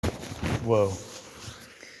Whoa.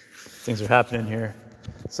 Things are happening here.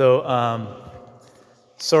 So,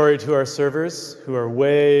 sorry to our servers who are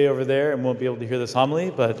way over there and won't be able to hear this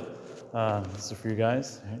homily, but this is for you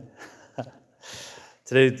guys.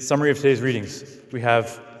 Summary of today's readings. We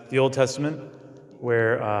have the Old Testament,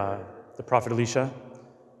 where the prophet Elisha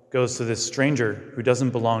goes to this stranger who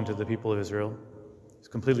doesn't belong to the people of Israel. It's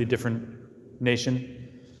a completely different nation,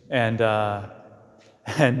 and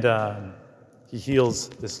he heals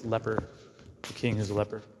this leper, the king who's a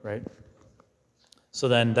leper, right? So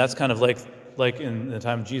then that's kind of like in the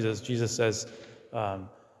time of Jesus. Jesus says,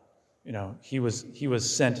 he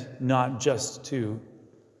was sent not just to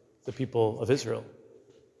the people of Israel,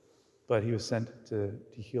 but he was sent to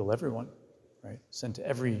heal everyone, right? Sent to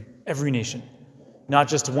every nation, not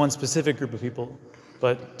just to one specific group of people,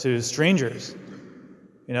 but to strangers.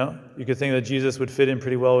 You could think that Jesus would fit in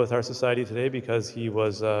pretty well with our society today because he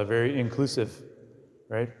was very inclusive,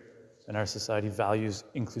 right? And our society values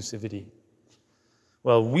inclusivity.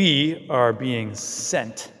 Well, we are being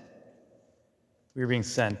sent. We are being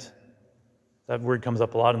sent. That word comes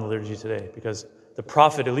up a lot in the liturgy today because the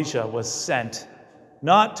prophet Elisha was sent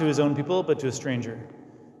not to his own people, but to a stranger.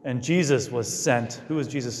 And Jesus was sent. Who was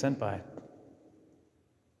Jesus sent by?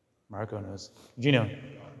 Marco knows. Gino.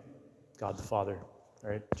 God the Father.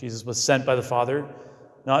 Right? Jesus was sent by the Father,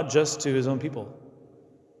 not just to his own people,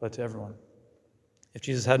 but to everyone. If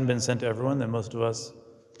Jesus hadn't been sent to everyone, then most of us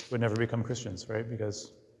would never become Christians, right?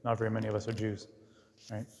 Because not very many of us are Jews,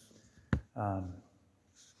 right?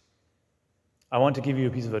 I want to give you a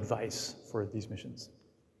piece of advice for these missions.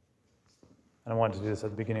 And I wanted to do this at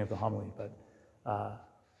the beginning of the homily, but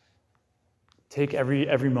take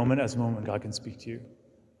every moment as a moment when God can speak to you.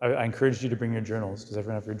 I encourage you to bring your journals. Does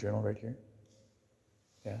everyone have your journal right here?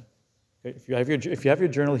 Yeah. If you have your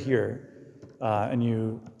journal here and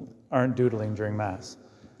you aren't doodling during Mass,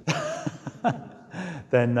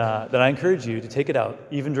 then I encourage you to take it out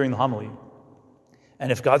even during the homily.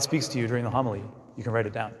 And if God speaks to you during the homily, you can write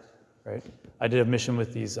it down. Right? I did a mission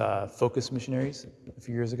with these Focus missionaries a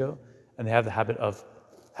few years ago, and they have the habit of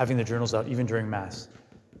having their journals out even during Mass.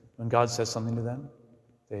 When God says something to them,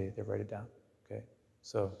 they write it down. Okay,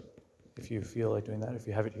 so if you feel like doing that, if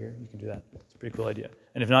you have it here, you can do that. It's a pretty cool idea.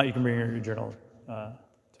 And if not, you can bring your journal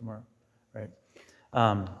tomorrow, right?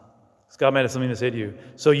 Scott might have something to say to you.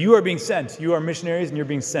 So you are being sent. You are missionaries and you're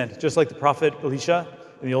being sent. Just like the prophet Elisha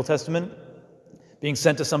in the Old Testament, being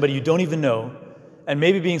sent to somebody you don't even know, and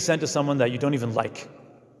maybe being sent to someone that you don't even like,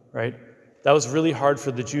 right? That was really hard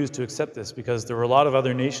for the Jews to accept this because there were a lot of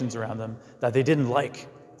other nations around them that they didn't like,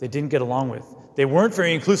 they didn't get along with. They weren't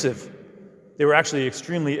very inclusive. They were actually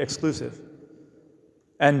extremely exclusive.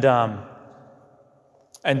 And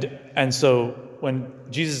so when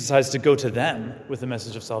Jesus decides to go to them with the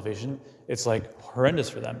message of salvation, it's like horrendous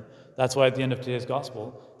for them. That's why at the end of today's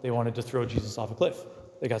gospel, they wanted to throw Jesus off a cliff.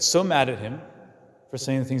 They got so mad at him for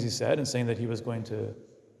saying the things he said and saying that he was going to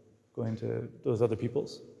those other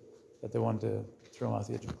peoples that they wanted to throw him off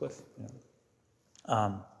the edge of a cliff.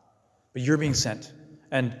 But you're being sent.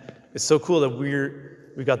 And it's so cool that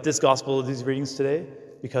we got this gospel, these readings today,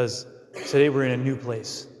 because today we're in a new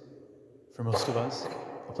place for most of us,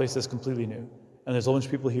 a place that's completely new. And there's a bunch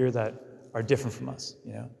of people here that are different from us,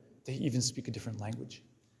 They even speak a different language.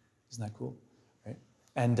 Isn't that cool? Right?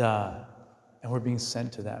 And we're being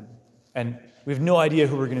sent to them. And we have no idea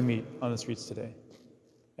who we're going to meet on the streets today.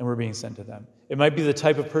 And we're being sent to them. It might be the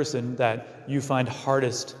type of person that you find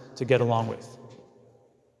hardest to get along with.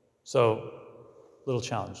 So, little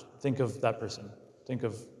challenge. Think of that person. Think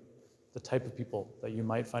of the type of people that you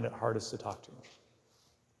might find it hardest to talk to.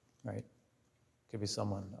 Right? It could be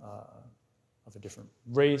someone of a different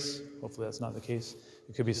race. Hopefully that's not the case.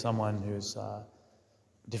 It could be someone who's a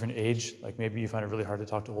different age. Like maybe you find it really hard to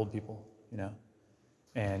talk to old people,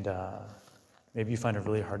 And maybe you find it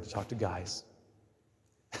really hard to talk to guys.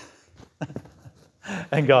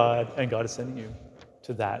 and God is sending you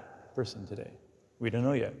to that person today. We don't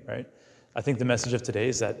know yet, right? I think the message of today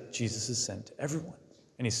is that Jesus is sent to everyone.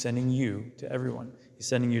 And he's sending you to everyone. He's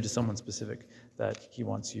sending you to someone specific that he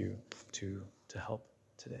wants you to help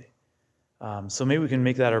today. So maybe we can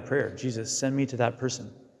make that our prayer. Jesus, send me to that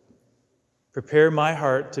person. Prepare my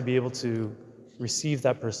heart to be able to receive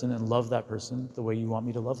that person and love that person the way you want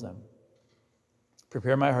me to love them.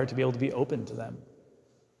 Prepare my heart to be able to be open to them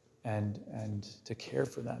and to care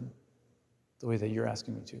for them the way that you're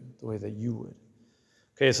asking me to, the way that you would.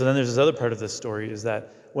 Okay, so then there's this other part of this story is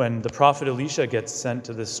that when the prophet Elisha gets sent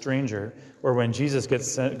to this stranger, or when Jesus gets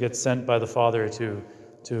sent by the Father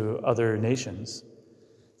to other nations,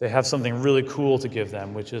 they have something really cool to give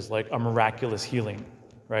them, which is like a miraculous healing,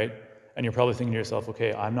 right? And you're probably thinking to yourself,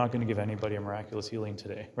 okay, I'm not going to give anybody a miraculous healing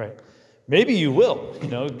today, right? Maybe you will.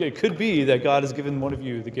 It could be that God has given one of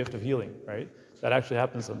you the gift of healing, right? That actually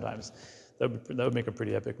happens sometimes. That would make a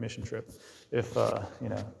pretty epic mission trip if,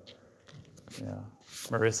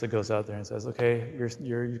 Marissa goes out there and says, okay,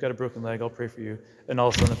 you've got a broken leg, I'll pray for you. And all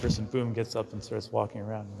of a sudden the person, boom, gets up and starts walking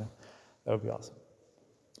around. That would be awesome.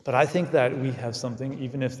 But I think that we have something,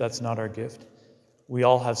 even if that's not our gift, we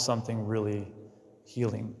all have something really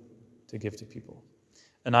healing to give to people.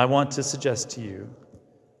 And I want to suggest to you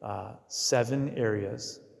 7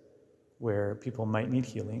 areas where people might need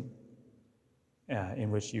healing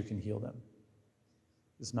in which you can heal them.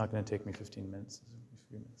 It's not going to take me 15 minutes. It's a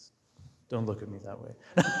few minutes. Don't look at me that way.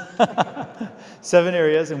 7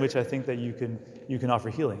 areas in which I think that you can offer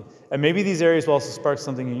healing. And maybe these areas will also spark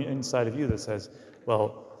something inside of you that says,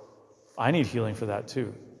 well, I need healing for that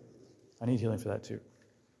too. I need healing for that too.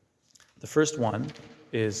 The first one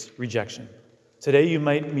is rejection. Today you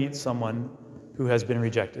might meet someone who has been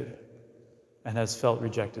rejected and has felt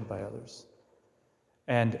rejected by others.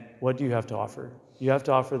 And what do you have to offer? You have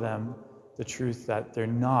to offer them the truth that they're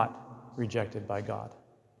not rejected by God.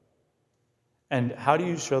 And how do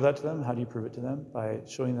you show that to them? How do you prove it to them? By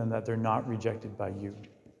showing them that they're not rejected by you.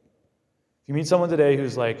 If you meet someone today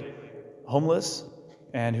who's like homeless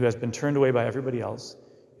and who has been turned away by everybody else,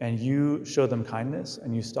 and you show them kindness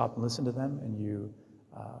and you stop and listen to them and you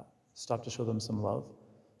stop to show them some love,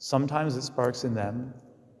 sometimes it sparks in them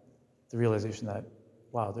the realization that,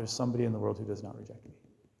 wow, there's somebody in the world who does not reject me,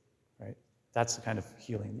 right? That's the kind of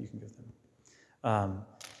healing that you can give them.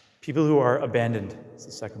 People who are abandoned is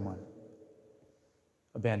the second one.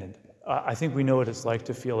 Abandoned. I think we know what it's like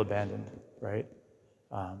to feel abandoned, right?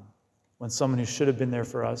 When someone who should have been there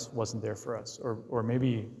for us wasn't there for us, or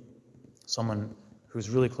maybe someone who's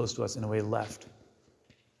really close to us in a way left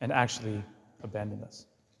and actually abandoned us.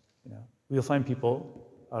 We'll find people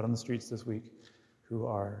out on the streets this week who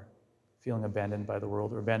are feeling abandoned by the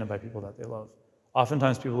world or abandoned by people that they love.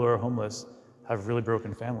 Oftentimes people who are homeless have really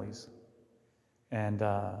broken families, and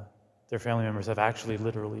their family members have actually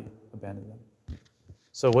literally abandoned them.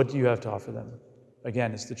 So what do you have to offer them?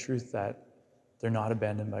 Again, it's the truth that they're not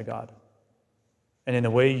abandoned by God. And in a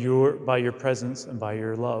way, by your presence and by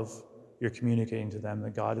your love, you're communicating to them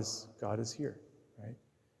that God is here, right?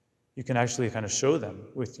 You can actually kind of show them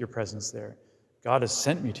with your presence there. God has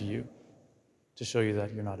sent me to you to show you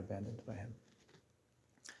that you're not abandoned by him.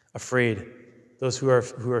 Afraid, those who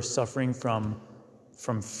are suffering from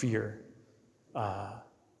fear.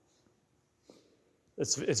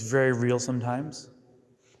 It's very real sometimes.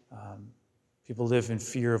 People live in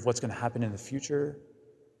fear of what's going to happen in the future.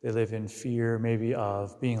 They live in fear maybe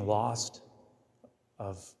of being lost,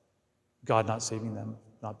 of God not saving them,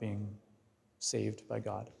 not being saved by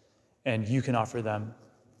God. And you can offer them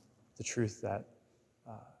the truth that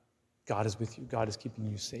God is with you. God is keeping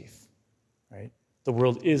you safe, right? The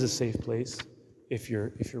world is a safe place if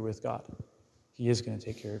you're with God. He is going to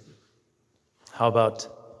take care of you. How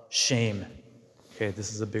about shame? Okay,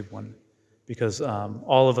 this is a big one because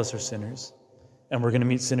all of us are sinners, and we're going to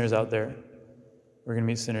meet sinners out there. We're going to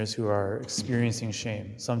meet sinners who are experiencing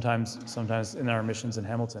shame. Sometimes in our missions in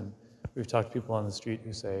Hamilton, we've talked to people on the street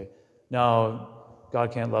who say, no,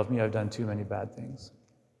 God can't love me, I've done too many bad things,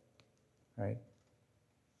 right?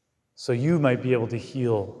 So you might be able to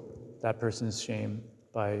heal that person's shame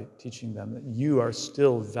by teaching them that you are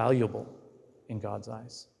still valuable in God's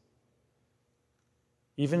eyes.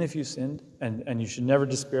 Even if you sinned, and you should never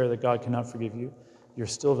despair that God cannot forgive you, you're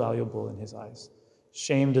still valuable in his eyes.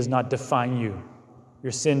 Shame does not define you.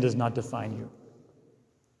 Your sin does not define you.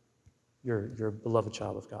 You're a beloved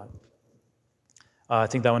child of God. I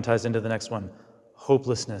think that one ties into the next one.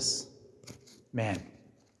 Hopelessness. Man,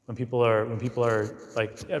 when people are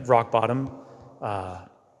like at rock bottom,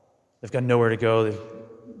 they've got nowhere to go, they're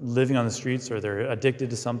living on the streets, or they're addicted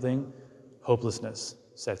to something, hopelessness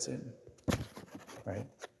sets in, right?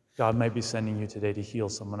 God might be sending you today to heal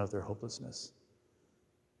someone of their hopelessness,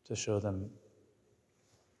 to show them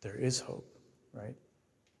there is hope, right?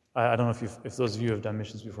 I don't know if those of you who have done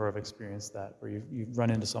missions before have experienced that, where you run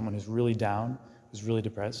into someone who's really down, who's really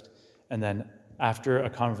depressed, and then after a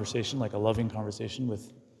conversation, like a loving conversation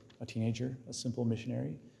with a teenager, a simple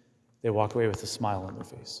missionary, they walk away with a smile on their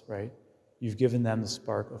face, right? You've given them the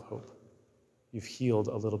spark of hope. You've healed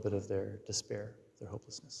a little bit of their despair, their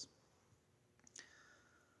hopelessness.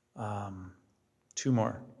 2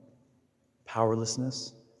 more.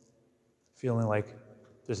 Powerlessness, feeling like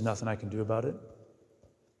there's nothing I can do about it,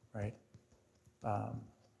 right?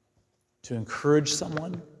 To encourage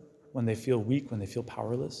someone when they feel weak, when they feel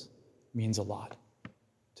powerless, means a lot.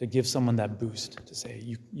 to give someone that boost, to say,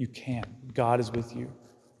 you can. God is with you,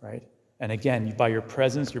 right? And again, by your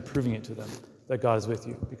presence, you're proving it to them that God is with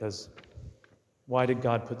you. Because why did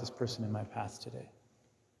God put this person in my path today?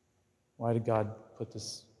 Why did God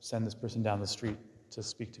send this person down the street to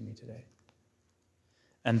speak to me today?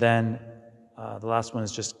 And then the last one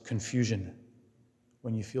is just confusion.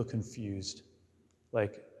 When you feel confused,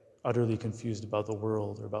 like utterly confused about the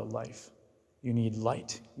world or about life, you need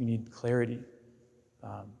light, you need clarity.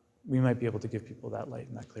 We might be able to give people that light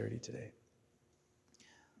and that clarity today.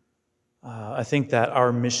 I think that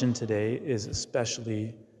our mission today is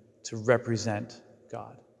especially to represent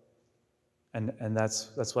God. And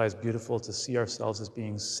that's why it's beautiful to see ourselves as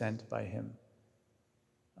being sent by Him.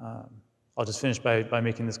 I'll just finish by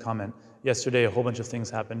making this comment. Yesterday, a whole bunch of things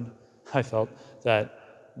happened. I felt that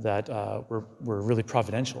were really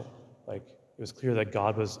providential. Like, it was clear that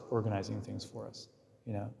God was organizing things for us.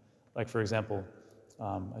 Like, for example,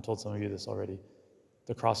 I told some of you this already.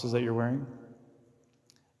 The crosses that you're wearing.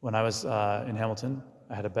 When I was in Hamilton,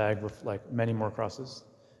 I had a bag with like many more crosses,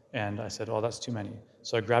 and I said, "Oh, that's too many."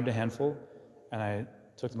 So I grabbed a handful, and I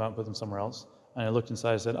took them out and put them somewhere else. And I looked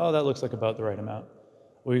inside. I said, "Oh, that looks like about the right amount."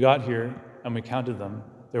 We got here and we counted them.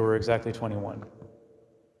 There were exactly 21,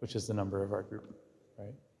 which is the number of our group,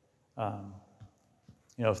 right?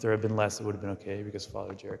 If there had been less, it would have been okay because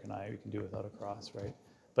Father Jarek and we can do without a cross, right?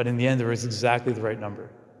 But in the end, there was exactly the right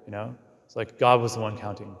number, It's like God was the one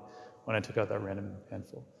counting when I took out that random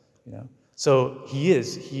handful, So He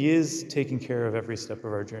is taking care of every step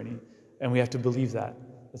of our journey, and we have to believe that.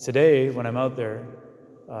 But today, when I'm out there,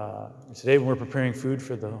 today when we're preparing food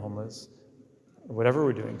for the homeless, or whatever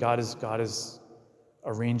we're doing, God is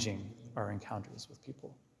arranging our encounters with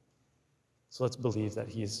people. So let's believe that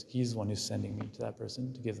He's the one who's sending me to that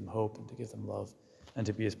person to give them hope and to give them love and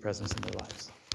to be His presence in their lives.